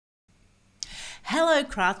Hello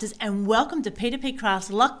crafters and welcome to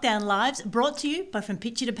P2PCrafts Lockdown Lives, brought to you by From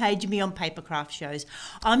Picture to Page and Beyond Papercraft shows.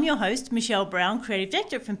 I'm your host, Michelle Brown, Creative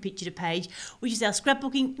Director at From Picture to Page, which is our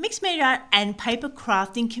scrapbooking, mixed media art and paper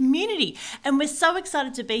crafting community. And we're so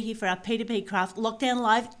excited to be here for our P2PCraft Lockdown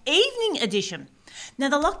Live evening edition. Now,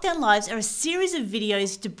 the Lockdown Lives are a series of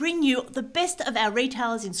videos to bring you the best of our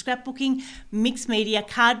retailers in scrapbooking, mixed media,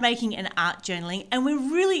 card making and art journaling, and we're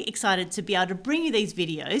really excited to be able to bring you these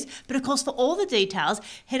videos. But of course, for all the details,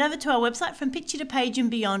 head over to our website from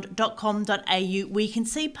picturetopageandbeyond.com.au, where you can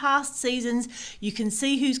see past seasons, you can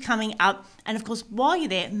see who's coming up, and of course, while you're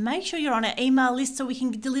there, make sure you're on our email list so we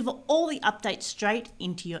can deliver all the updates straight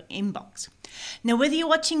into your inbox. Now, whether you're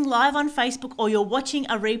watching live on Facebook or you're watching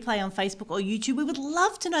a replay on Facebook or YouTube, we would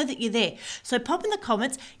love to know that you're there. So pop in the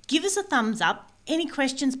comments, give us a thumbs up. Any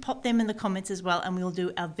questions, pop them in the comments as well, and we'll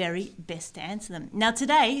do our very best to answer them. Now,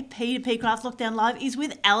 today, P2PCrafts Lockdown Live is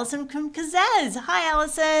with Alison Kaszazz. Hi,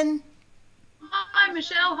 Alison. Hi,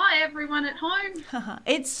 Michelle. Hi, everyone at home.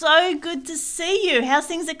 It's so good to see you. How's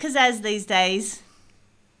things at Kaszazz these days?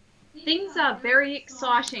 Things are very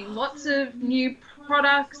exciting. Lots of new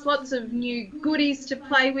products, lots of new goodies to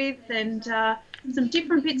play with, and some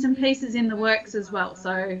different bits and pieces in the works as well.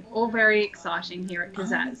 So all very exciting here at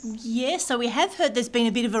Kaszazz. Yeah, so we have heard there's been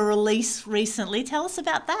a bit of a release recently. Tell us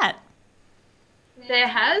about that. There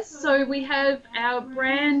has. So we have our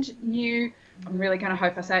brand new, I'm really going to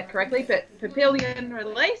hope I say it correctly, but Papillon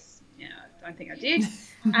release. Yeah, I don't think I did.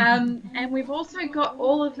 And we've also got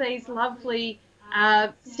all of these lovely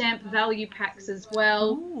stamp value packs as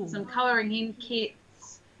well. Ooh. Some colouring in kits.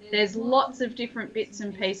 There's lots of different bits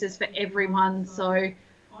and pieces for everyone, so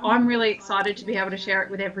I'm really excited to be able to share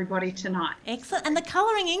it with everybody tonight. Excellent. And the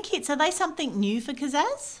colouring in kits, are they something new for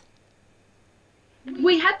Kaszazz?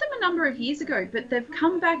 We had them a number of years ago, but they've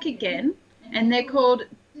come back again, and they're called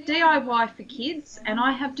DIY for kids, and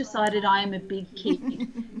I have decided I am a big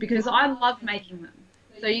kid because I love making them.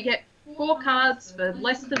 So you get 4 cards for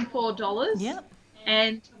less than $4. Yep.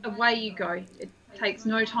 And away you go. It takes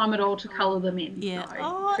no time at all to colour them in. Yeah. So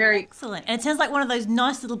oh, very excellent. And it sounds like one of those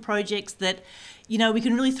nice little projects that, you know, we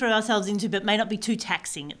can really throw ourselves into but may not be too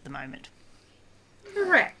taxing at the moment.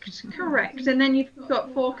 Correct. And then you've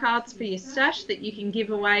got 4 cards for your stash that you can give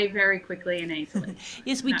away very quickly and easily.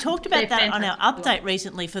 Yes, we talked about that on our update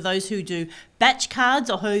recently for those who do batch cards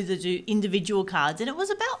or who do individual cards, and it was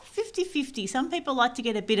about 50-50. Some people like to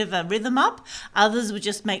get a bit of a rhythm up, others would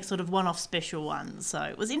just make sort of one-off special ones. So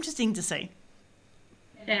it was interesting to see.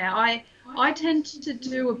 Yeah, I tend to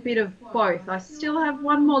do a bit of both. I still have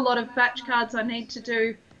one more lot of batch cards I need to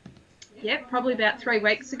do. Yeah, probably about 3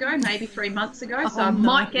 weeks ago, maybe 3 months ago. So I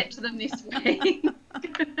might get to them this week.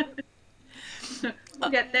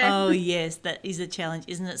 We'll get there. Oh, yes, that is a challenge,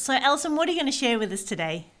 isn't it? So, Alison, what are you going to share with us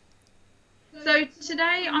today? So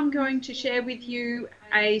today I'm going to share with you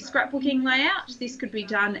a scrapbooking layout. This could be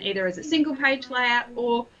done either as a single page layout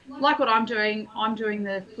or, like what I'm doing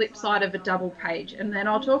the flip side of a double page. And then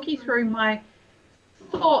I'll talk you through my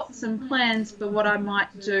thoughts and plans for what I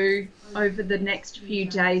might do over the next few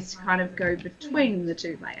days to kind of go between the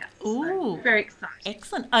 2 layouts. Ooh, so, very exciting.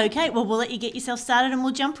 Excellent. Okay, well, we'll let you get yourself started and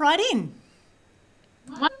we'll jump right in.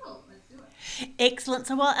 Wonderful. Let's do it. Excellent.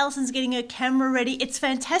 So while Alison's getting her camera ready, it's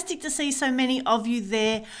fantastic to see so many of you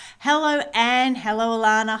there. Hello, Anne. Hello,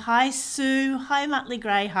 Alana. Hi, Sue. Hi, Muttley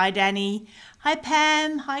Gray. Hi, Danny. Hi,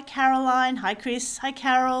 Pam. Hi, Caroline. Hi, Chris. Hi,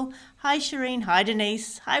 Carol. Hi, Shireen. Hi,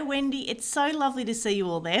 Denise. Hi, Wendy. It's so lovely to see you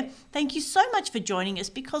all there. Thank you so much for joining us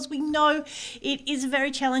because we know it is a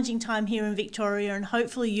very challenging time here in Victoria, and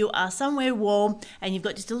hopefully you are somewhere warm and you've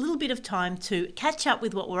got just a little bit of time to catch up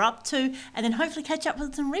with what we're up to and then hopefully catch up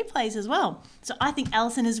with some replays as well. So I think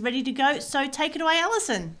Alison is ready to go. So take it away,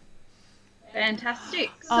 Alison. Fantastic.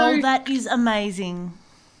 Oh, that is amazing.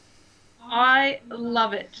 I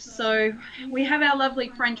love it. So we have our lovely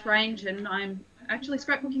French range, and I'm actually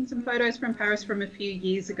scrapbooking some photos from Paris from a few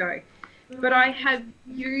years ago. But I have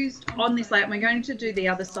used on this layout, we're going to do the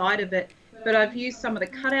other side of it, but I've used some of the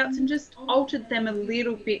cutouts and just altered them a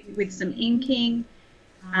little bit with some inking,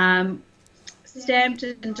 stamped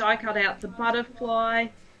and die cut out the butterfly,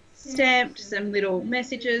 stamped some little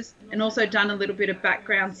messages, and also done a little bit of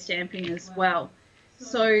background stamping as well.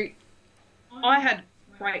 So I had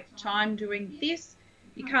great time doing this.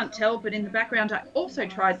 You can't tell, but in the background I also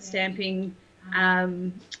tried stamping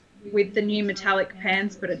with the new metallic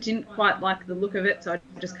pans, but I didn't quite like the look of it, so I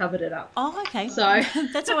just covered it up. Oh, okay. So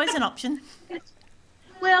that's always an option.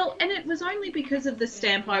 Well, and it was only because of the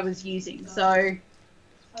stamp I was using. So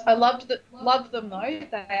I love them though.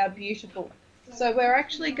 They are beautiful. So we're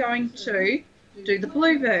actually going to do the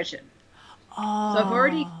blue version. Oh. So I've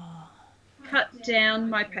already cut down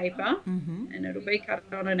my paper, and it'll be cut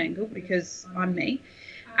on an angle because I'm me.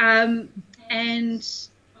 And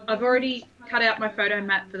I've already cut out my photo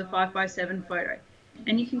mat for the 5x7 photo.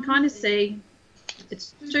 And you can kind of see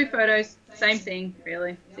it's 2 photos, same thing,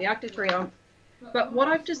 really, the Arc de Triomphe. But what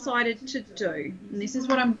I've decided to do, and this is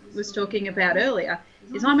what I was talking about earlier,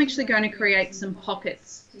 is I'm actually going to create some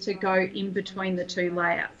pockets to go in between the 2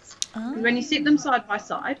 layouts. Oh. When you sit them side by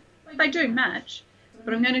side, they do match,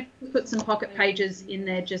 but I'm going to put some pocket pages in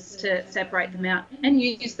there just to separate them out and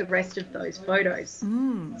use the rest of those photos.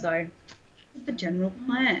 So, the general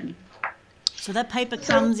plan. So that paper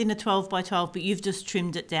comes in a 12x12, but you've just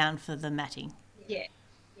trimmed it down for the matting.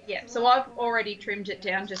 Yeah, so I've already trimmed it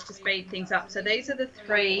down just to speed things up. So these are the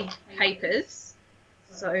 3 papers.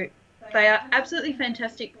 So they are absolutely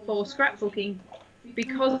fantastic for scrapbooking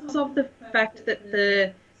because of the fact that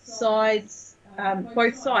the sides,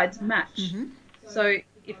 both sides match. So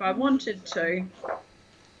if I wanted to,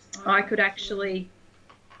 I could actually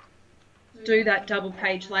do that double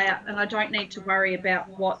page layout and I don't need to worry about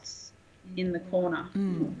what's in the corner.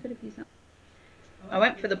 Could have used that. I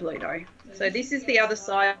went for the blue though. So this is the other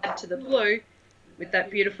side to the blue with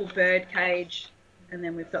that beautiful bird cage, and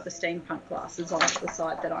then we've got the steampunk glasses on the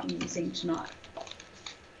side that I'm using tonight.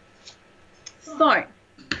 So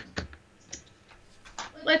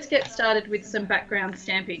let's get started with some background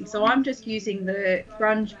stamping. So I'm just using the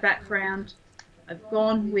grunge background. I've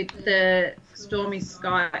gone with the Stormy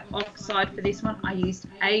Sky Oxide for this one. I used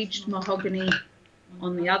aged mahogany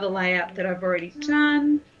on the other layout that I've already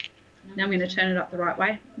done. Now I'm going to turn it up the right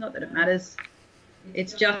way. Not that it matters.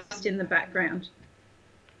 It's just in the background.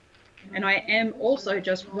 And I am also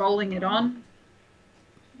just rolling it on.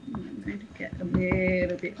 I'm going to get a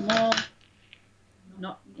little bit more.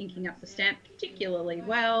 Not inking up the stamp particularly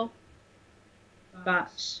well.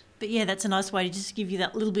 But yeah, that's a nice way to just give you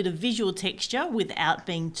that little bit of visual texture without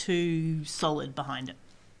being too solid behind it.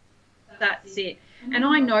 That's it. And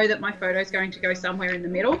I know that my photo is going to go somewhere in the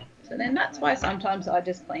middle. So then that's why sometimes I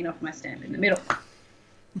just clean off my stamp in the middle.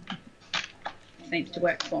 Seems to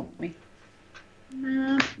work for me.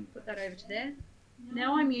 Put that over to there.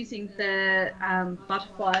 Now I'm using the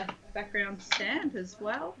butterfly background stamp as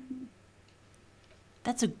well.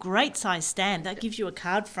 That's a great size stamp. That gives you a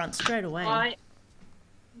card front straight away. I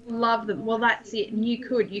love them. Well, that's it. And you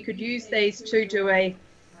could use these to do a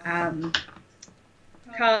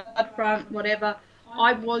card front, whatever.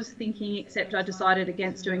 I was thinking, except I decided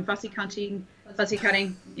against doing fussy cutting,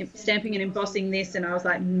 stamping and embossing this, and I was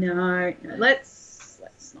like, no, let's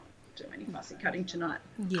not do any fussy cutting tonight.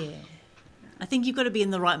 Yeah. I think you've got to be in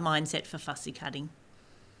the right mindset for fussy cutting.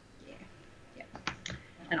 Yeah.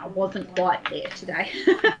 And I wasn't quite there today.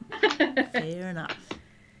 Fair enough.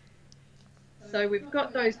 So we've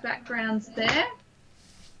got those backgrounds there.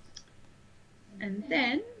 And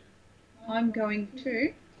then I'm going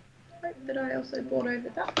to hope that I also brought over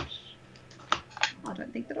that. I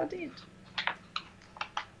don't think that I did.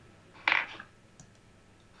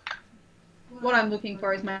 What I'm looking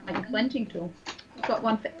for is my blending tool. I've got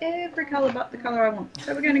one for every colour but the colour I want.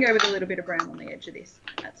 So we're going to go with a little bit of brown on the edge of this.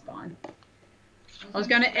 That's fine. I was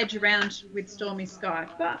going to edge around with Stormy Sky,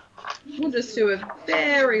 but we'll just do a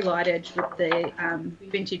very light edge with the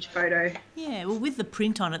vintage photo. Yeah, well, with the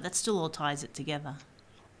print on it, that still all ties it together.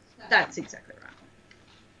 That's exactly right.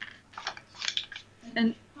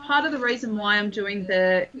 And part of the reason why I'm doing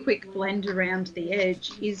the quick blend around the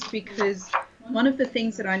edge is because one of the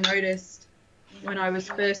things that I noticed when I was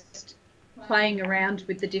first playing around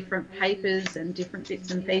with the different papers and different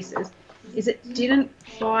bits and pieces is it didn't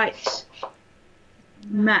quite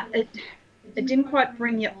it didn't quite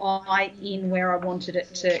bring your eye in where I wanted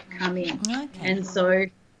it to come in. Okay. And so I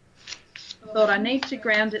thought I need to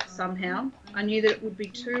ground it somehow. I knew that it would be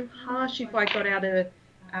too harsh if I got out a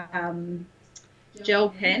gel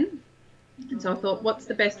pen, and so I thought, what's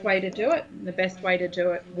the best way to do it? And the best way to do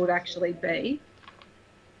it would actually be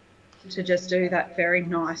to just do that very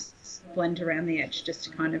nice blend around the edge, just to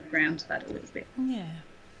kind of ground that a little bit. Yeah.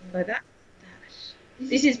 So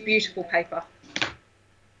this is beautiful paper.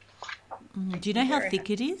 Do you know how thick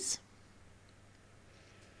it is?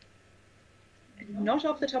 Not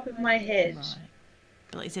off the top of my head. Right.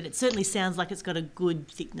 But like I said, it certainly sounds like it's got a good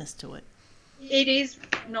thickness to it. It is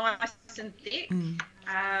nice and thick, and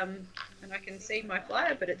I can see my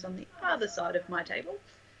flyer, but it's on the other side of my table.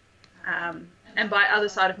 And by other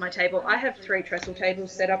side of my table, I have 3 trestle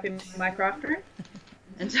tables set up in my craft room,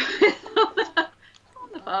 and so it's on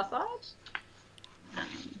the far side.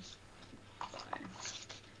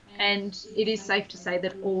 And it is safe to say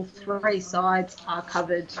that all 3 sides are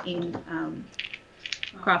covered in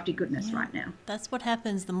crafty goodness right now. That's what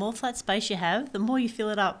happens. The more flat space you have, the more you fill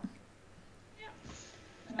it up.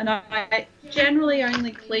 And I generally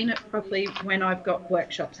only clean it properly when I've got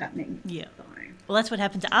workshops happening. Yeah. So, well, that's what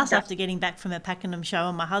happened to us after getting back from a Pakenham show,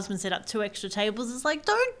 and my husband set up 2 extra tables. It's like,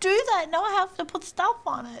 don't do that. Now I have to put stuff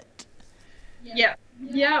on it. Yeah.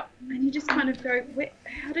 Yeah. And you just kind of go,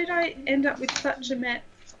 how did I end up with such a mess?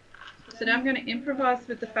 So now I'm going to improvise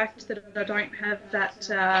with the fact that I don't have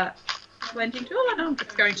that blending tool, and I'm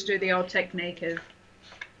just going to do the old technique of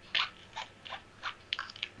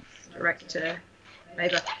direct to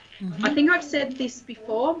paper. Mm-hmm. I think I've said this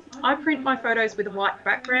before. I print my photos with a white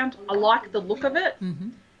background. I like the look of it.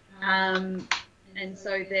 Mm-hmm. And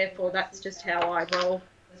so therefore that's just how I roll,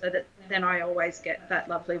 so that then I always get that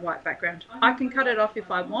lovely white background. I can cut it off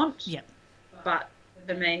if I want, but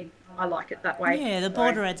for me, I like it that way. Yeah, the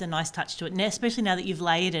border adds a nice touch to it, and especially now that you've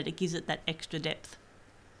layered it, it gives it that extra depth.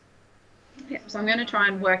 Yeah, so I'm going to try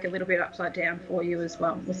and work a little bit upside down for you as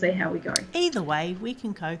well. We'll see how we go. Either way, we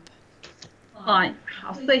can cope. Fine.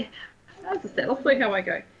 I'll see. As I said, I'll see how I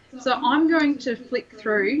go. So I'm going to flick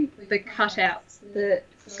through the cutouts that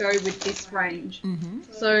go with this range. Mm-hmm.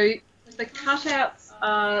 So the cutouts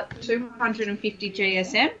are 250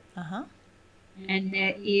 GSM, and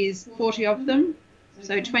there is 40 of them.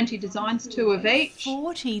 So 20 designs, 2 of each.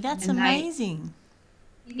 40, that's amazing.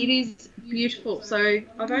 It is beautiful. So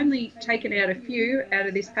I've only taken out a few out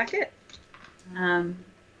of this packet.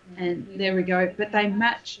 And there we go. But they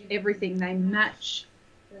match everything. They match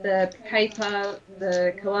the paper,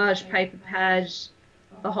 the collage paper pad,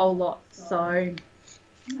 the whole lot. So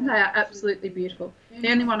they are absolutely beautiful. The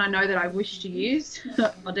only one I know that I wish to use,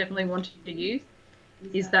 I definitely wanted to use,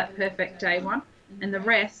 is that Perfect Day one. And the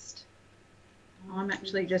rest, I'm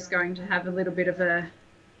actually just going to have a little bit of a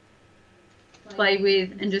play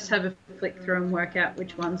with and just have a flick through and work out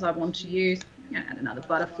which ones I want to use. I'm going to add another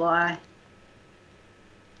butterfly.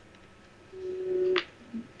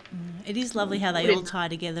 It is lovely how they all tie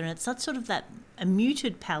together, and it's such sort of a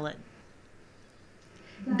muted palette.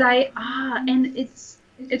 They are, and it's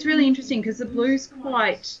really interesting because the blue's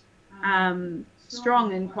quite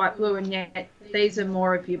strong and quite blue, and yet these are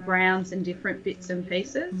more of your browns and different bits and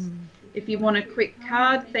pieces. If you want a quick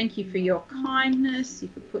card, thank you for your kindness, you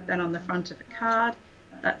could put that on the front of a card.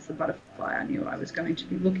 That's the butterfly I knew I was going to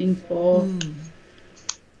be looking for.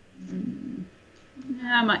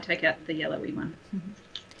 Yeah, I might take out the yellowy one.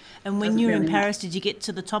 And when you were in Paris, did you get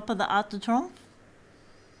to the top of the Arc de Triomphe?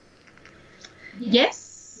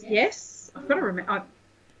 Yes. I've got to remember.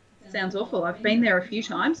 Sounds awful. I've been there a few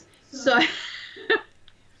times. So,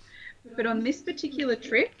 but on this particular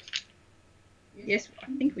trip, yes,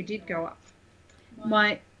 I think we did go up.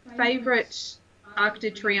 My favourite Arc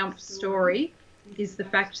de Triomphe story is the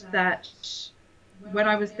fact that when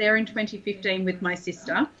I was there in 2015 with my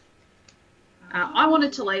sister, I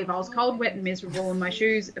wanted to leave. I was cold, wet and miserable, and my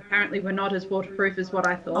shoes apparently were not as waterproof as what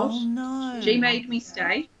I thought. Oh, no. She made me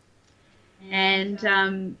stay.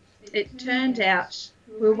 And it turned out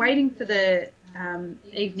we were waiting for the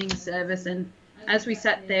evening service, and as we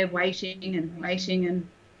sat there waiting,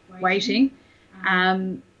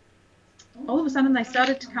 all of a sudden they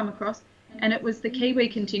started to come across, and it was the Kiwi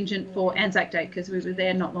contingent for Anzac Day, because we were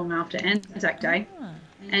there not long after Anzac Day.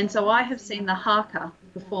 And so I have seen the haka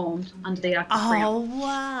performed under the Arc de Triomphe. Oh,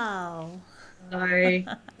 wow. So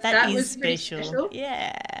that is was special.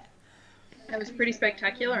 Yeah. That was pretty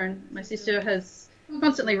spectacular, and my sister has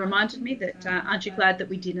constantly reminded me that aren't you glad that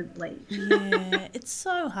we didn't leave? Yeah, it's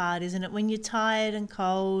so hard, isn't it, when you're tired and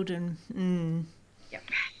cold and... Yep.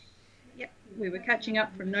 We were catching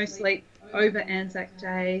up from no sleep over Anzac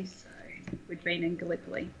Day, so we'd been in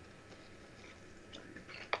Gallipoli.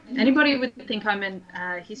 Anybody would think I'm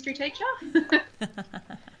a history teacher?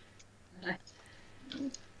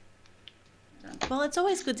 Well, it's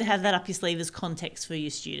always good to have that up your sleeve as context for your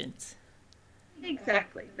students.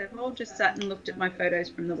 Exactly. They've all just sat and looked at my photos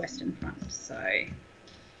from the Western Front. So,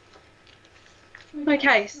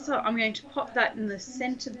 okay, so I'm going to pop that in the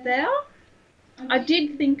centre there. I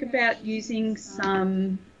did think about using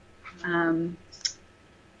some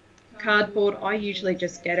cardboard. I usually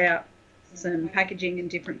just get out some packaging and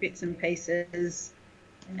different bits and pieces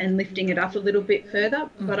and lifting it up a little bit further,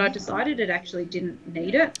 but I decided it actually didn't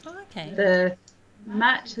need it. Okay. The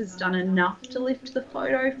mat has done enough to lift the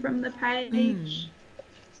photo from the page.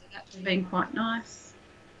 So that's been quite nice.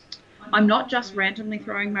 I'm not just randomly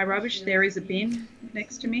throwing my rubbish. There is a bin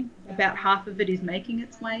next to me. About half of it is making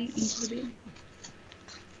its way into the bin.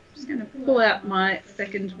 I'm just going to pull out my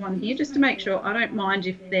second one here just to make sure. I don't mind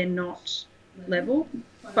if they're not level,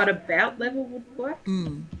 but about level would work.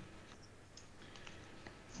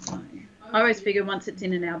 So I always figure once it's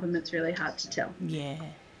in an album, it's really hard to tell. Yeah.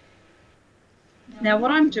 Now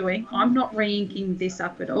what I'm doing, I'm not re-inking this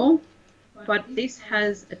up at all, but this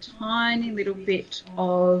has a tiny little bit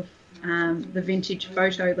of the vintage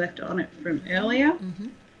photo left on it from earlier,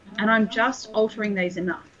 and I'm just altering these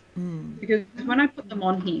enough because when I put them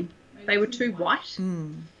on here, they were too white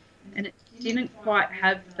and it didn't quite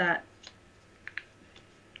have that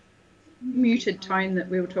muted tone that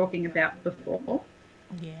we were talking about before.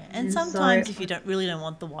 Yeah, and sometimes if you don't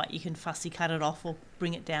want the white, you can fussy cut it off or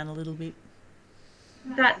bring it down a little bit.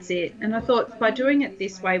 That's it. And I thought by doing it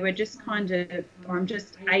this way, we're just I'm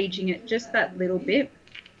just aging it just that little bit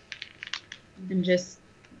and just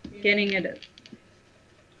getting it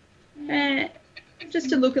just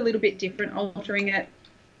to look a little bit different, altering it.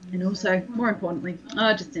 And also, more importantly,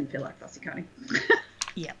 I just didn't feel like fussy cutting.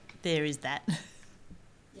 Yep, there is that.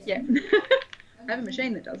 Yeah. I have a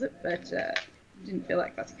machine that does it, but didn't feel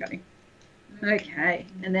like fussy cutting. Okay,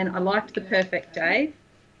 and then I liked the Perfect Day.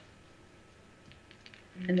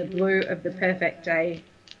 And the blue of the Perfect Day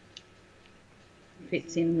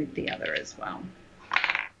fits in with the other as well.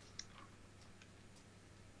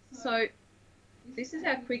 So this is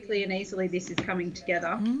how quickly and easily this is coming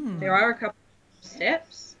together. There are a couple of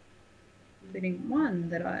steps, including one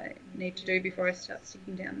that I need to do before I start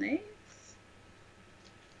sticking down these.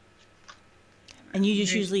 And you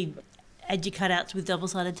just usually add your cutouts with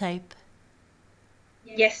double-sided tape?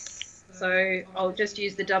 Yes, so I'll just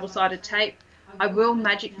use the double-sided tape. I will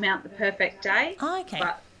magic mount the Perfect Day. Oh, okay.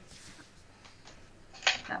 But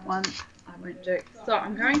that one I won't do. So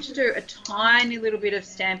I'm going to do a tiny little bit of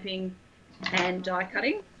stamping and die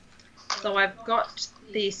cutting. So I've got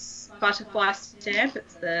this butterfly stamp.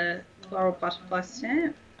 It's the floral butterfly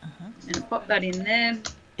stamp. And I'll pop that in there.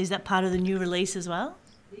 Is that part of the new release as well?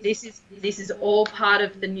 This is all part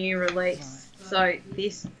of the new release. So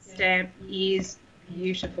this stamp is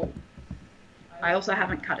beautiful. I also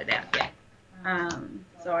haven't cut it out yet.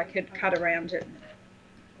 So I could cut around it and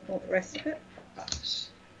all the rest of it, but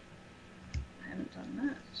I haven't done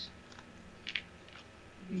that.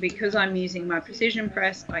 Because I'm using my precision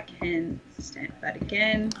press, I can stamp that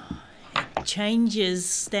again. It changes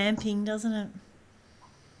stamping, doesn't it?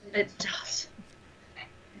 It does.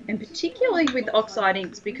 And particularly with oxide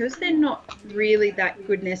inks, because they're not really that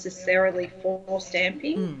good necessarily for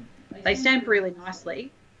stamping, they stamp really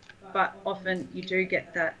nicely, but often you do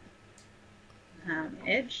get that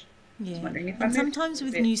edge. Yeah. And sometimes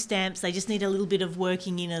with new stamps, they just need a little bit of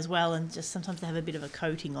working in as well, and just sometimes they have a bit of a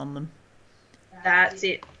coating on them. That's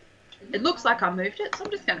it. It looks like I moved it, so I'm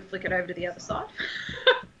just going to flick it over to the other side.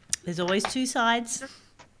 There's always two sides.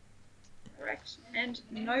 Correct. And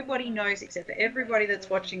nobody knows except for everybody that's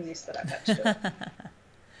watching this that I've had to do it.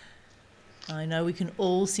 I know we can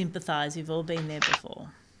all sympathise. We've all been there before.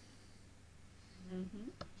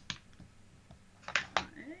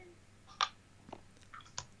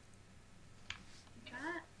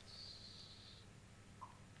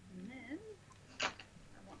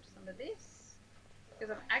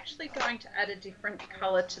 Because I'm actually going to add a different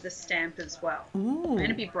colour to the stamp as well. Ooh. I'm going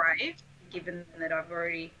to be brave, given that I've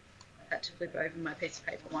already had to flip over my piece of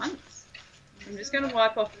paper once. I'm just going to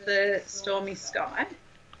wipe off the Stormy Sky.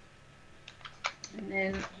 And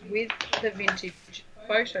then with the vintage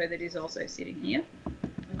photo that is also sitting here,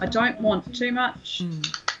 I don't want too much.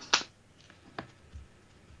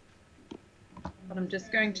 But I'm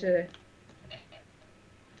just going to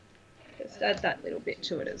just add that little bit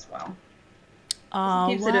to it as well.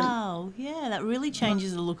 Oh, wow. Yeah, that really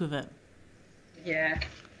changes the look of it. Yeah.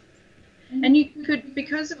 And you could,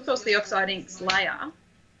 because of course the oxide inks layer,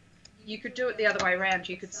 you could do it the other way around.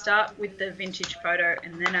 You could start with the vintage photo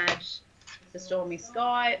and then add the Stormy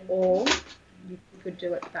Sky, or you could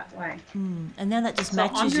do it that way. And now that just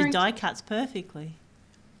matches your die cuts perfectly.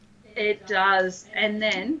 It does. And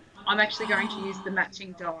then I'm actually going to use the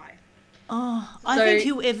matching die. Oh, I think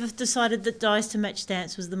whoever decided that dies to match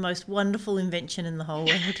stamps was the most wonderful invention in the whole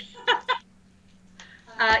world.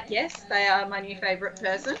 Yes, they are my new favourite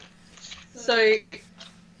person. So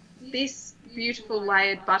this beautiful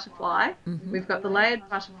layered butterfly, we've got the layered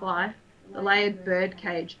butterfly, the layered bird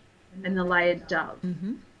cage, and the layered dove.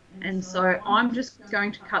 And so I'm just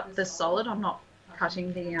going to cut the solid. I'm not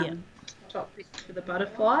cutting the top bit for the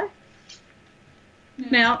butterfly.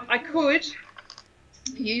 Now, I could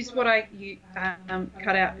use what I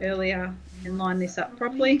cut out earlier and line this up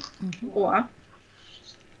properly, or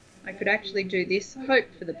I could actually do this, hope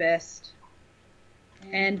for the best,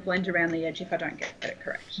 and blend around the edge if I don't get it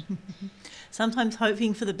correct. Sometimes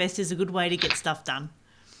hoping for the best is a good way to get stuff done.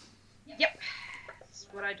 Yep, that's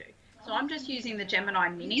what I do. So I'm just using the Gemini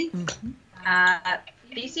Mini.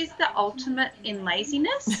 this is the ultimate in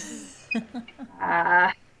laziness.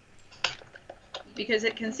 Because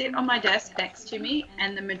it can sit on my desk next to me,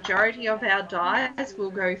 and the majority of our dies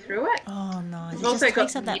will go through it. Oh, nice. We've It also just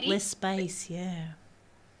takes got up that MIDI. less space, yeah.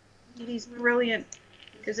 It is brilliant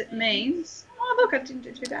because it means, oh look, I didn't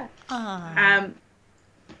do too bad. Ah.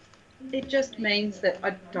 It just means that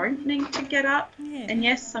I don't need to get up. Yeah. And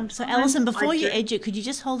yes, sometimes. So, Alison, before you do. edge it, could you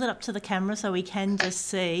just hold it up to the camera so we can just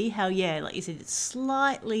see how, yeah, like you said, it's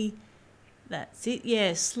slightly, that's it,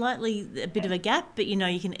 yeah, slightly a bit of a gap, but you know,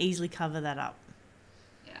 you can easily cover that up.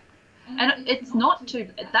 Yeah. And it's not too,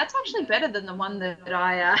 that's actually better than the one that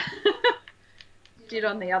I did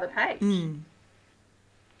on the other page.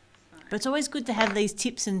 But it's always good to have these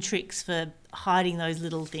tips and tricks for hiding those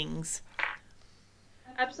little things.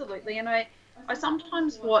 Absolutely. And I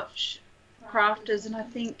sometimes watch crafters and I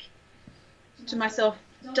think to myself,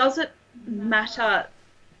 does it matter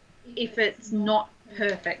if it's not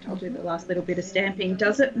perfect? I'll do the last little bit of stamping.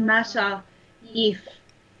 Does it matter if,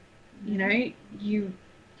 you know, you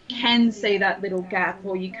can see that little gap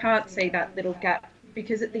or you can't see that little gap?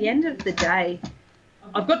 Because at the end of the day,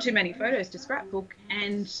 I've got too many photos to scrapbook,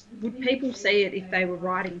 and would people see it if they were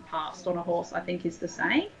riding past on a horse, I think is the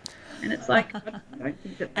saying. And it's like, I don't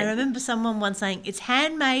think that I remember someone once saying, it's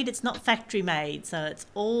handmade, it's not factory made. So it's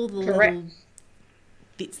all the Correct. little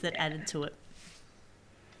bits that added to it.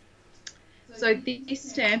 So this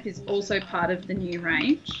stamp is also part of the new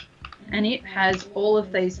range, and it has all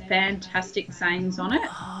of these fantastic sayings on it.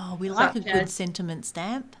 Oh, we like a Such good as sentiment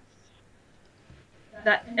stamp.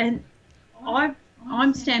 that, and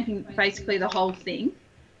I'm stamping basically the whole thing.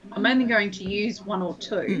 I'm only going to use one or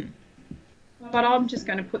two, but I'm just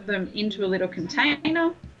going to put them into a little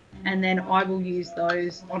container, and then I will use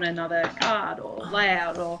those on another card or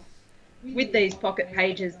layout or with these pocket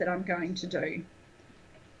pages that I'm going to do.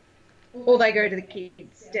 Or they go to the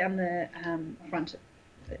kids down the front of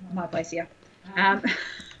my place here.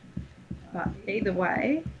 But either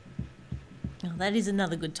way. Oh, that is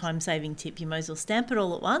another good time-saving tip. You might as well stamp it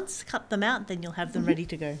all at once, cut them out, then you'll have them ready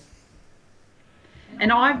to go.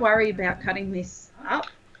 And I worry about cutting this up,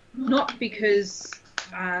 not because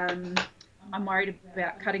I'm worried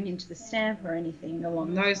about cutting into the stamp or anything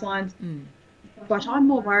along those lines, but I'm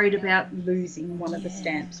more worried about losing one of the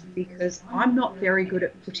stamps because I'm not very good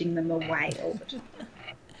at putting them away all the time.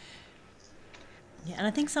 Yeah, and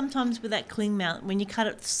I think sometimes with that cling mount, when you cut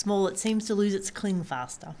it small, it seems to lose its cling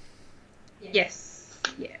faster. Yes,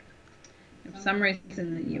 yeah. And for some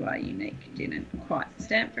reason, the You Are Unique didn't quite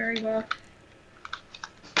stamp very well.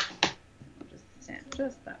 I'll just stamp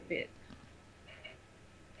just that bit.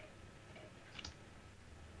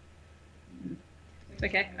 It's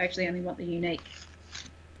okay, I actually only want the unique.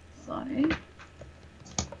 So,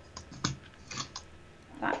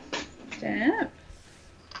 that stamp.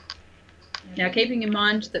 Now, keeping in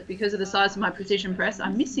mind that because of the size of my precision press,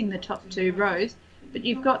 I'm missing the top two rows, but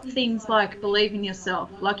you've got things like believe in yourself,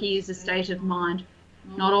 lucky is a state of mind,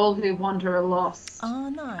 not all who wander are lost. Oh,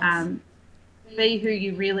 nice. Be who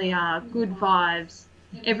you really are, good vibes,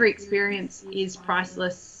 every experience is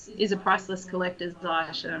priceless, is a priceless collector's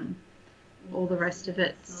item, all the rest of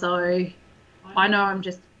it. So I know I'm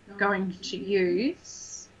just going to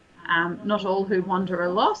use not all who wander are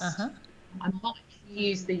lost. I might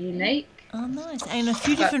use the unique. Oh, nice. And a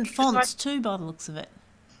few different fonts too, by the looks of it.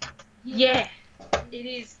 Yeah, it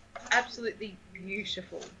is absolutely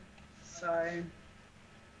beautiful. So I'm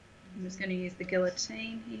just going to use the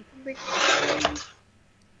guillotine here quickly.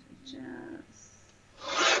 Just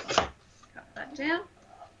cut that down.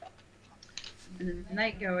 And then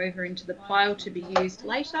they go over into the pile to be used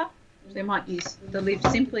later. They might use the Live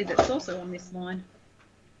Simply that's also on this line.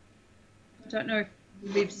 I don't know if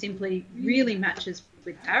Live Simply really matches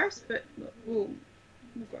with Paris, but we'll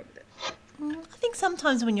go with it. I think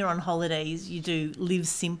sometimes when you're on holidays, you do live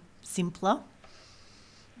simpler.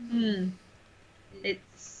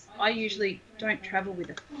 I usually don't travel with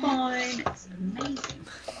a phone. It's amazing.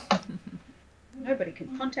 Nobody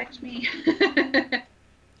can contact me.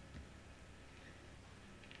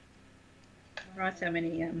 Right, how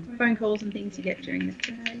many phone calls and things you get during the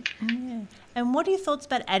day. Yeah. And what are your thoughts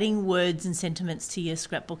about adding words and sentiments to your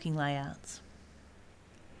scrapbooking layouts?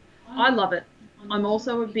 I love it. I'm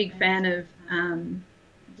also a big fan of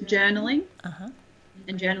journaling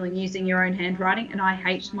and journaling using your own handwriting, and I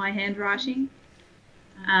hate my handwriting.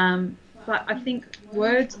 But I think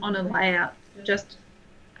words on a layout just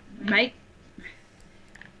they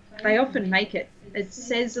often make it. It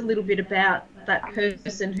says a little bit about that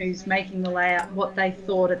person who's making the layout, what they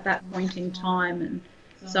thought at that point in time, and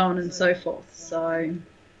so on and so forth. So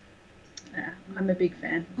Yeah, I'm a big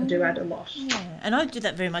fan. I do add a lot. Yeah, and I do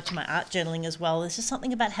that very much in my art journaling as well. There's just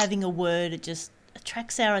something about having a word, it just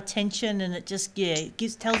attracts our attention, and it just, it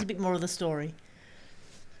tells a bit more of the story.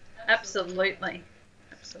 Absolutely.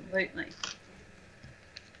 Absolutely.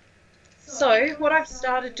 So what I've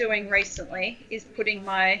started doing recently is putting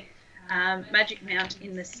my magic mount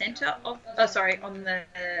in the centre of, on the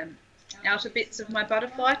outer bits of my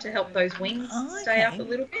butterfly to help those wings stay up a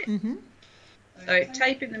little bit. Mm-hmm. So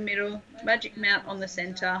tape in the middle, magic mount on the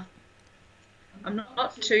centre. I'm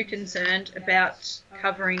not too concerned about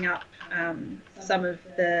covering up some of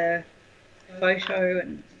the photo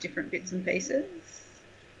and different bits and pieces.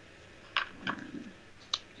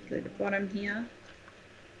 Particularly the bottom here.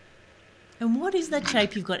 And what is that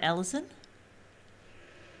shape you've got, Alison?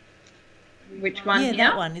 Which one here? Yeah,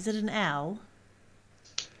 that one. Is it an owl?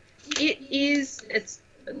 It is. It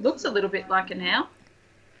looks a little bit like an owl.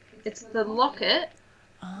 It's the locket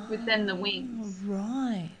with then the wings.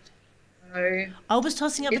 Right. So I was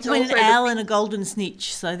tossing up between an owl and a golden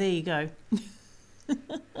snitch, so there you go.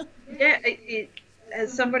 Yeah,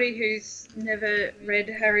 as somebody who's never read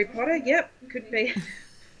Harry Potter, yep, could be.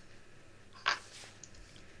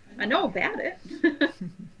 I know about it. I'm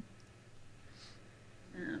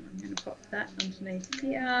going to pop that underneath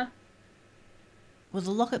here. Well,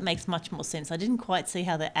 the locket makes much more sense. I didn't quite see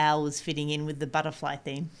how the owl was fitting in with the butterfly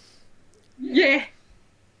theme. Yeah.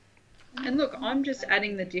 And look, I'm just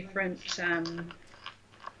adding the different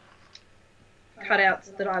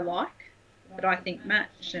cutouts that I like, that I think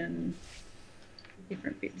match, and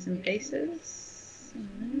different bits and pieces.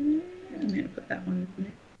 I'm going to put that one in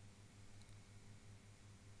there.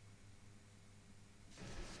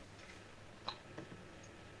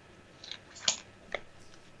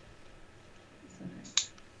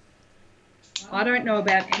 I don't know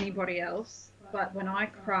about anybody else, but when I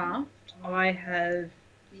craft, I have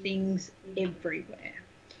things everywhere.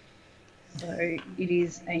 So it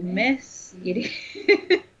is a mess.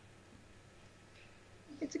 It's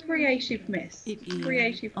a creative mess. It is.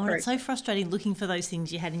 Creative process. It's so frustrating looking for those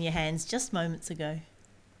things you had in your hands just moments ago.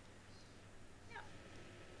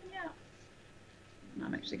 Yeah.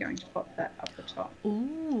 I'm actually going to pop that up the top.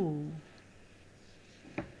 Ooh.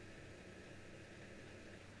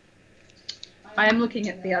 I am looking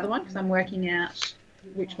at the other one because I'm working out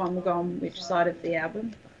which one will go on which side of the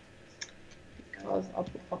album. Because I'll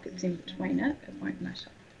put pockets in between it won't matter.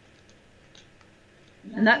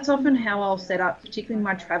 And that's often how I'll set up, particularly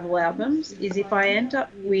my travel albums, is if I end up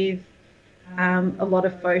with a lot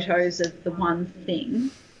of photos of the one thing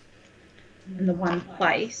and the one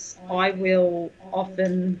place, I will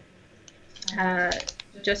often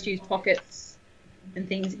just use pockets and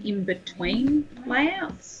things in between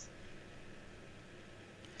layouts.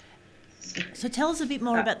 So tell us a bit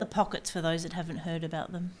more about the pockets for those that haven't heard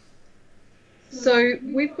about them. So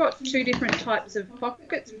we've got two different types of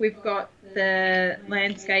pockets. We've got the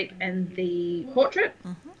landscape and the portrait.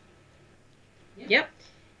 Mm-hmm. Yep.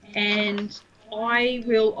 And I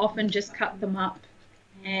will often just cut them up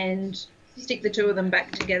and stick the two of them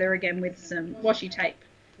back together again with some washi tape,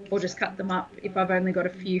 or just cut them up if I've only got a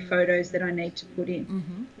few photos that I need to put in.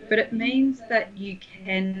 Mm-hmm. But it means that you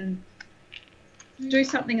can do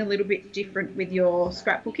something a little bit different with your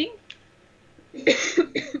scrapbooking.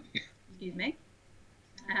 Excuse me.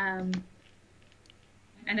 And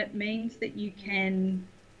it means that you can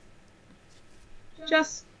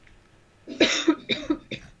just...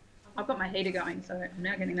 I've got my heater going, so I'm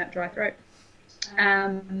now getting that dry throat.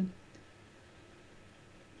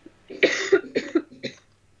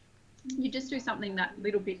 You just do something that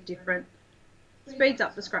little bit different, speeds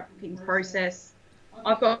up the scrapbooking process.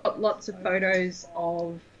 I've got lots of photos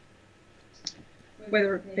of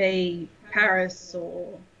whether it be Paris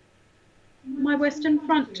or my Western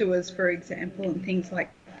Front tours, for example, and things like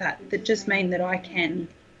that, that just mean that I can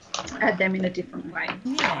add them in a different way.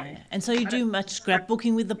 Yeah. And so you do much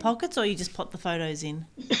scrapbooking with the pockets, or you just pop the photos in?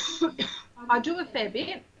 I do a fair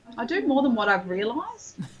bit. I do more than what I've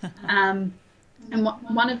realised. And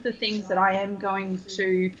one of the things that I am going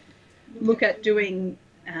to look at doing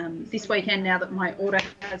this weekend, now that my order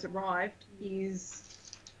has arrived, is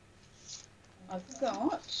I've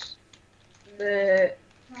got the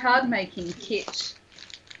card making kit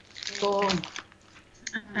for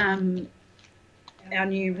our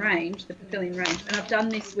new range, the Papillon range, and I've done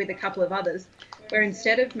this with a couple of others, where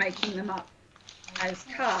instead of making them up as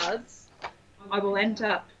cards, I will end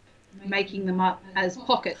up making them up as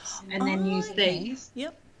pockets, and then use these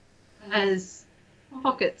as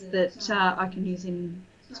pockets that I can use in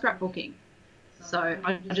scrapbooking. So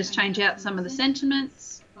I just change out some of the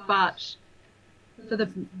sentiments, but for the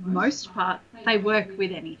most part, they work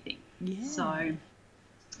with anything. Yeah. So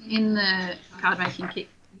in the card making kit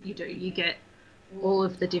you get all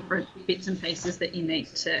of the different bits and pieces that you need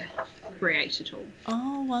to create it all.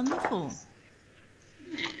 Oh, wonderful.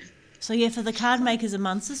 Yeah. So yeah, for the card makers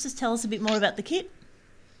amongst us, just tell us a bit more about the kit.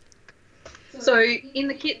 So in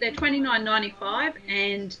the kit they're $29.95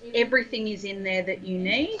 and everything is in there that you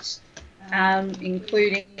need,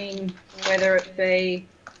 including whether it be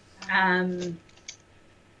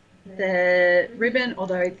the ribbon,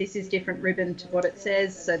 although this is different ribbon to what it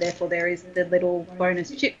says, so therefore there is the little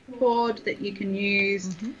bonus chipboard that you can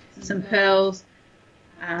use, some pearls,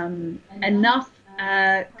 enough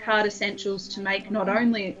card essentials to make not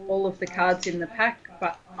only all of the cards in the pack,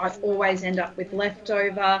 but I always end up with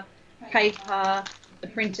leftover paper, the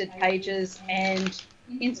printed pages, and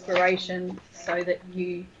inspiration so that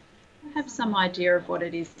you have some idea of what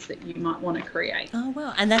it is that you might want to create. Oh,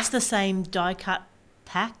 well, and that's the same die cut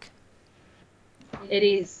pack? It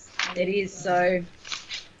is. So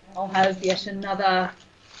I'll have yet another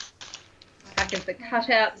pack of the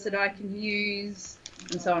cutouts that I can use,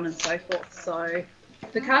 and so on and so forth. So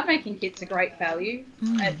the card making kit's a great value.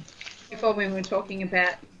 Before when we were talking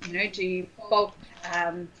about, do you bulk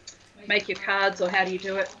make your cards or how do you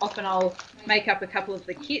do it? Often I'll make up a couple of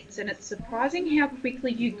the kits, and it's surprising how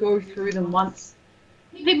quickly you go through them once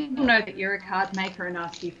people know that you're a card maker and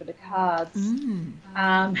ask you for the cards.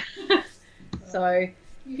 So a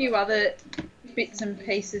few other bits and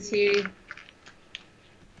pieces here.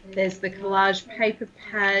 There's the collage paper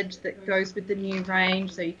pad that goes with the new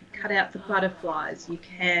range, so you can cut out the butterflies. You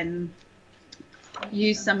can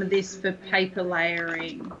use some of this for paper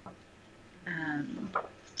layering.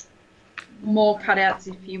 More cutouts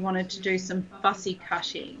if you wanted to do some fussy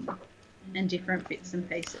cutting and different bits and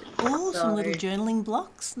pieces. Oh, some little journaling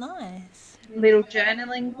blocks. Nice. Little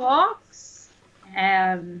journaling blocks.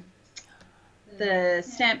 The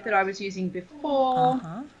stamp that I was using before.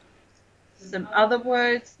 Some other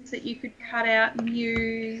words that you could cut out and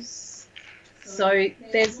use. So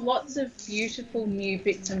there's lots of beautiful new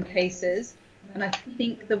bits and pieces. And I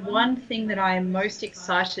think the one thing that I am most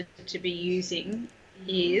excited to be using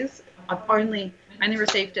is I've only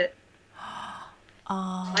received it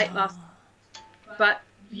late last, but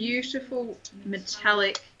beautiful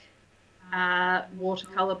metallic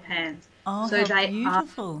watercolor pans. Oh, so how they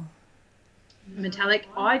beautiful. Are metallic.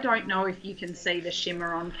 I don't know if you can see the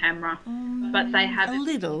shimmer on camera, but they have a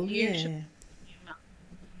little, beautiful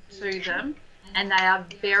shimmer to them, and they are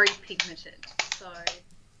very pigmented. So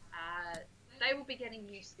they will be getting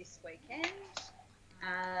used this weekend.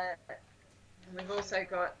 And we've also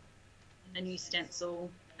got a new stencil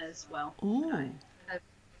as well. Ooh. I have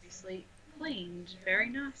obviously cleaned very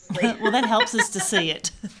nicely. Well, that helps us to see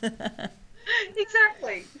it.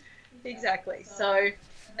 Exactly. So,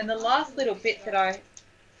 and the last little bit that I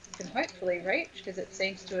can hopefully reach, because it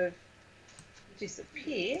seems to have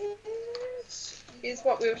disappeared, is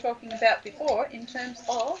what we were talking about before in terms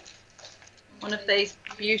of one of these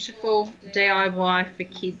beautiful DIY for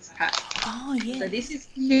kids packs. Oh, yeah. So this is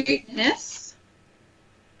cuteness.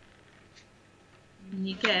 And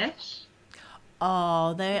you get...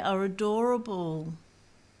 Oh, they are adorable.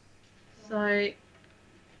 So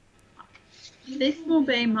this will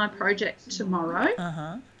be my project tomorrow.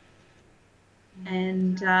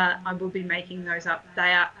 And I will be making those up.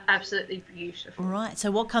 They are absolutely beautiful. Right. So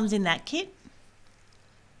what comes in that kit?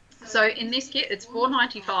 So in this kit, it's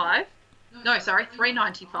 $4.95. No, sorry,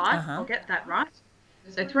 $3.95. I'll get that right.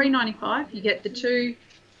 So $3.95. You get the two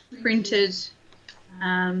printed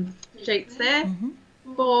sheets there.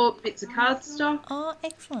 4 bits of cardstock. Oh,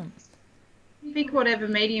 excellent. Pick whatever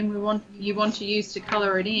medium you want to use to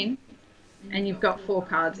colour it in, and you've got 4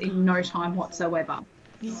 cards in no time whatsoever.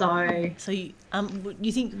 Yeah. So you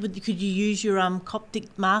think could you use your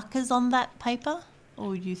Coptic markers on that paper,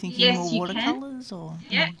 or do you think more watercolours? Or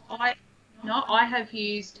I have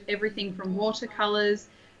used everything from watercolours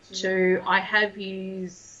to I have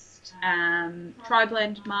used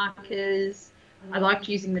tri-blend markers. I liked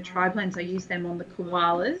using the tri-blends. I used them on the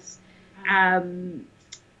koalas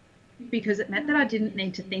because it meant that I didn't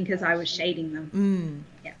need to think as I was shading them.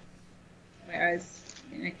 Yeah. Whereas,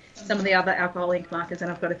 some of the other alcohol ink markers, and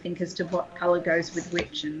I've got to think as to what colour goes with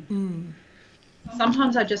which. And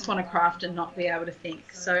sometimes I just want to craft and not be able to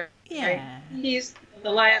think. So here's the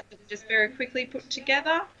layout that's just very quickly put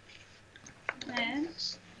together. And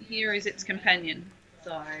here is its companion.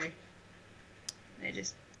 So they're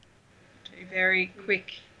just very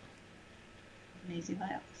quick and easy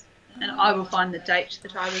layouts. And I will find the date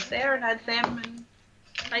that I was there and add them, and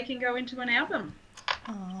they can go into an album.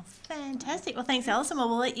 Oh, fantastic. Well, thanks, Alison. Well,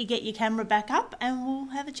 we'll let you get your camera back up and we'll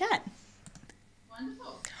have a chat.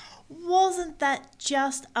 Wonderful. Wasn't that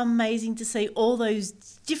just amazing to see all those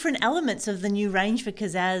different elements of the new range for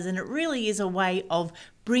Kaszazz? And it really is a way of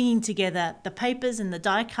bringing together the papers and the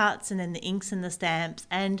die cuts and then the inks and the stamps.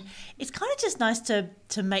 And it's kind of just nice to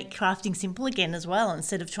make crafting simple again as well,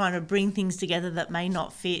 instead of trying to bring things together that may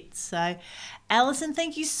not fit. So, Alison,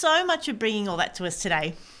 thank you so much for bringing all that to us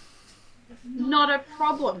today. Not a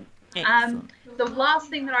problem. Excellent. The last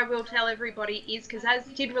thing that I will tell everybody is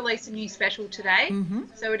Kaszazz did release a new special today. Mm-hmm.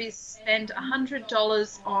 So it is spend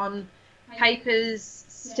 $100 on papers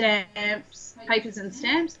and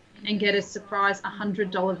stamps, and get a surprise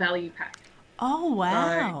 $100 value pack. Oh,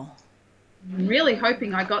 wow. So I'm really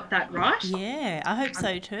hoping I got that right. Yeah, I hope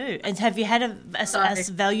so too. And have you had a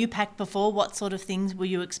value pack before? What sort of things will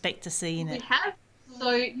you expect to see in it? We have.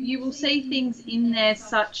 So you will see things in there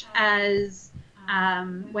such as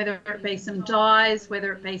whether it be some dies,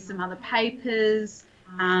 whether it be some other papers.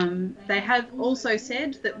 They have also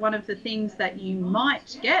said that one of the things that you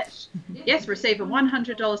might get, yes, receive a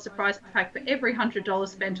 $100 surprise pack for every $100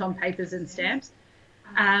 spent on papers and stamps.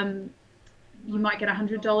 You might get a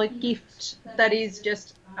 $100 gift that is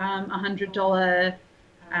just a $100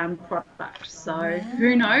 product. So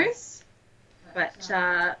who knows? But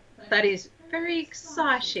that is very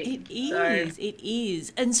exciting. It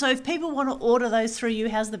is. And so if people want to order those through you,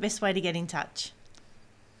 how's the best way to get in touch?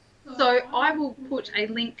 So I will put a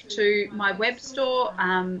link to my web store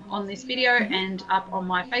on this video and up on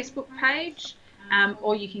my Facebook page,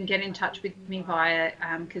 or you can get in touch with me via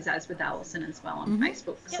Kaszazz with Alison as well on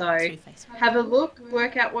Facebook. Yep, So have a look,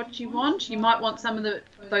 work out what you want. You might want some of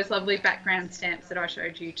those lovely background stamps that I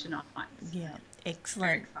showed you tonight. Yeah,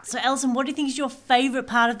 excellent. So Alison, what do you think is your favourite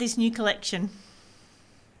part of this new collection?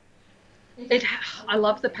 I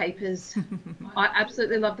love the papers. I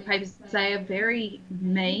absolutely love the papers. They are very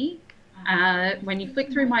me. When you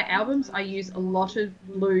flick through my albums, I use a lot of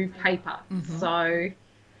blue paper. Mm-hmm. So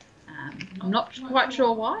I'm not quite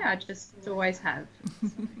sure why. I just always have.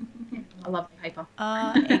 I love the paper.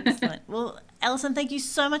 Excellent. Well, Alison, thank you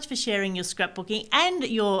so much for sharing your scrapbooking and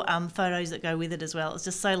your photos that go with it as well. It's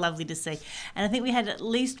just so lovely to see. And I think we had at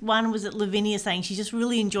least one, was it Lavinia, saying she just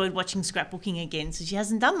really enjoyed watching scrapbooking again. So she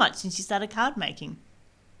hasn't done much since she started card making.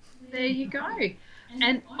 There you go.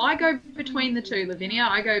 And I go between the two, Lavinia.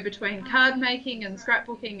 I go between card making and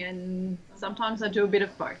scrapbooking, and sometimes I do a bit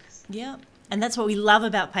of both. Yeah. And that's what we love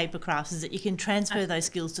about Papercrafts, is that you can transfer those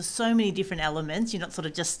skills to so many different elements. You're not sort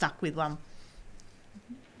of just stuck with one.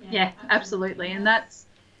 Yeah, absolutely. And that's,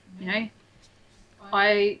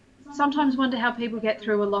 I sometimes wonder how people get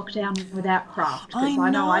through a lockdown without craft. I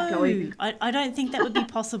know. I'd go even. I don't think that would be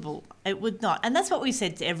possible. It would not. And that's what we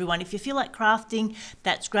said to everyone. If you feel like crafting,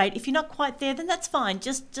 that's great. If you're not quite there, then that's fine.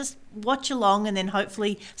 Just watch along, and then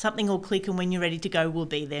hopefully something will click, and when you're ready to go, we'll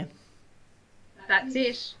be there. That's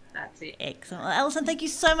it. That's it. Excellent. Well, Alison, thank you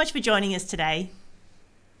so much for joining us today.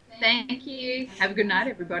 Thank you. Have a good night,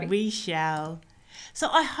 everybody. We shall. So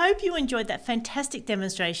I hope you enjoyed that fantastic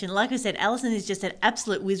demonstration. Like I said, Alison is just an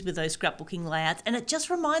absolute whiz with those scrapbooking layouts, and it just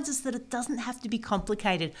reminds us that it doesn't have to be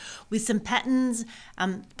complicated. With some patterns,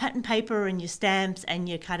 pattern paper and your stamps and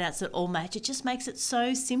your cutouts that all match, it just makes it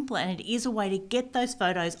so simple, and it is a way to get those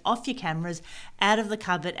photos off your cameras, out of the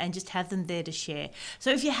cupboard, and just have them there to share. So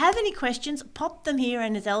if you have any questions, pop them here,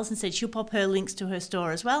 and as Alison said, she'll pop her links to her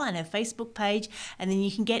store as well and her Facebook page, and then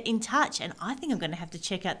you can get in touch. And I think I'm going to have to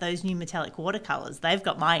check out those new metallic watercolours. They've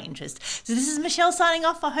got my interest. So this is Michelle signing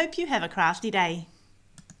off. I hope you have a crafty day.